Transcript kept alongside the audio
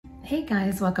Hey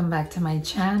guys, welcome back to my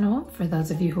channel. For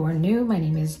those of you who are new, my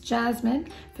name is Jasmine.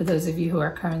 For those of you who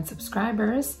are current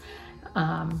subscribers,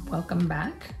 welcome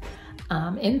back.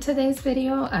 In today's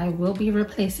video, I will be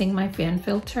replacing my fan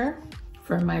filter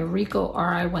for my RICOH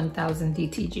Ri1000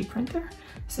 DTG printer.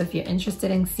 So if you're interested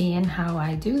in seeing how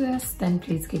I do this, then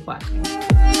please keep watching.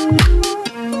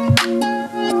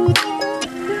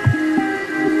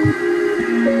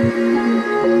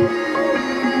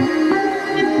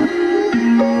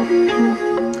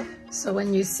 So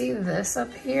when you see this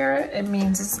up here, it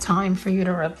means it's time for you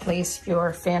to replace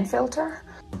your fan filter.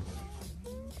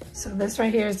 So this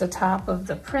right here is the top of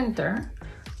the printer,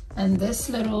 and this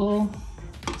little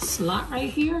slot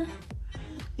right here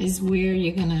is where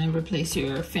you're gonna replace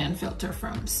your fan filter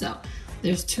from. So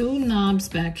there's two knobs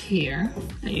back here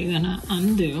that you're gonna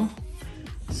undo.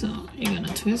 So you're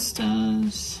gonna twist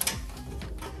those.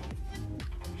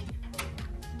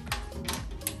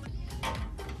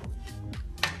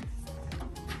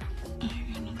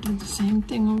 Do the same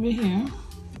thing over here.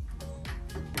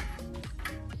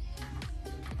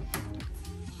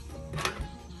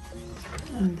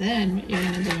 And then what you're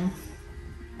gonna do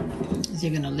is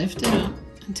you're gonna lift it up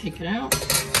and take it out.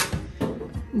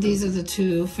 These are the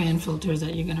two fan filters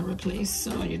that you're gonna replace.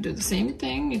 So you do the same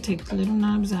thing, you take the little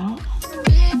knobs out.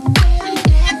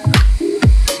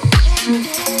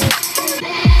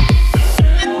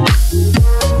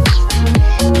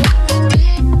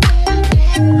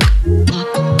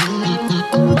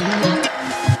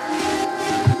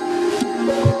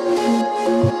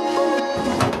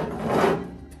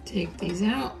 Take these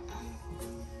out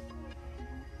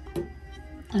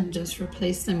and just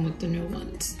replace them with the new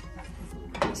ones.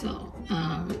 So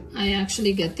I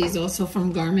actually get these also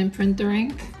from Garment Printer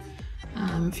Ink.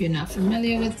 If you're not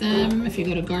familiar with them, if you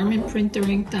go to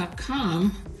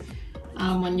garmentprinterinc.com,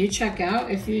 when you check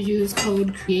out, if you use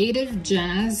code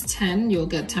CreativeJasDesigns, you'll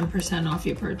get 10% off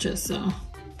your purchase. So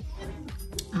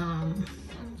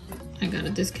I got a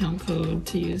discount code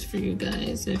to use for you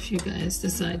guys if you guys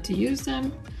decide to use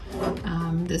them.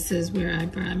 This is where I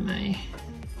buy my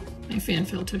fan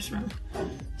filters from.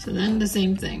 So then the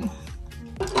same thing.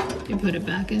 You put it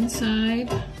back inside.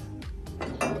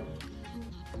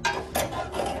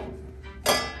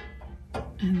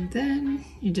 And then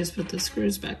you just put the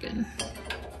screws back in.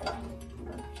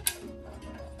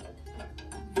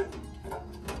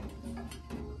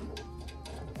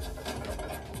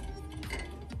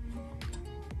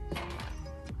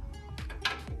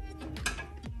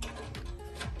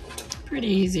 Pretty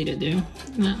easy to do,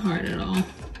 not hard at all.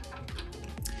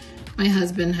 My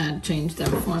husband had changed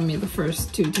them for me the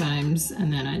first 2 times,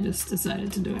 and then I just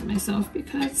decided to do it myself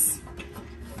because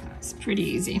it's pretty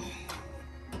easy.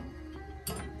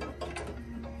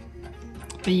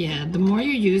 But yeah, the more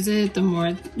you use it, the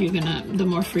more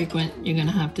frequent you're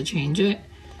gonna have to change it.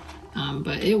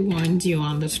 But it warns you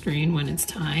on the screen when it's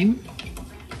time.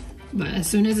 But as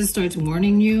soon as it starts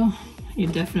warning you, you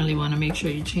definitely wanna make sure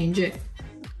you change it.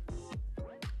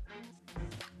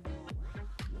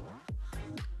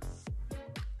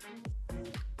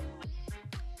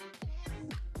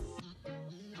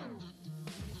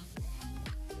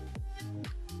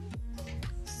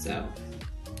 So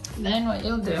then what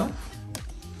you'll do,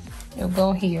 you'll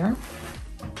go here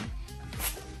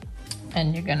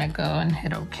and you're gonna go and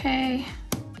hit OK.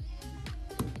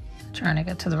 Trying to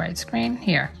get to the right screen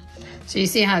here. So you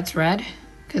see how it's red?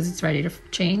 Because it's ready to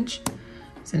change.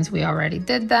 Since we already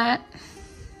did that,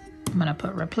 I'm gonna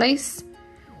put replace.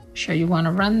 Sure you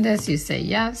wanna run this, you say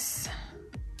yes.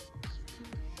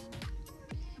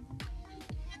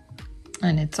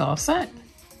 And it's all set.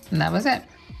 And that was it.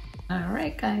 All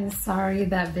right guys, sorry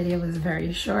that video was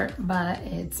very short, but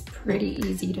it's pretty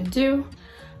easy to do.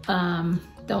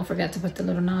 Don't forget to put the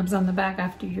little knobs on the back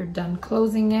after you're done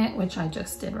closing it, which I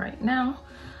just did right now.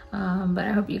 But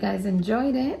I hope you guys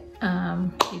enjoyed it.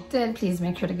 If you did, please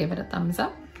make sure to give it a thumbs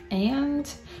up. And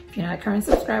if you're not a current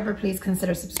subscriber, please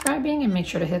consider subscribing and make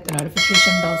sure to hit the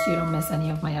notification bell so you don't miss any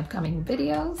of my upcoming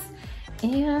videos.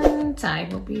 And I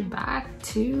will be back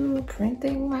to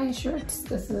printing my shirts.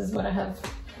 This is what I have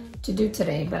to do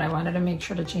today, but I wanted to make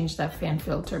sure to change that fan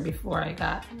filter before I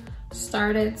got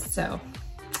started. So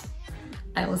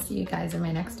I will see you guys in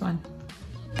my next one.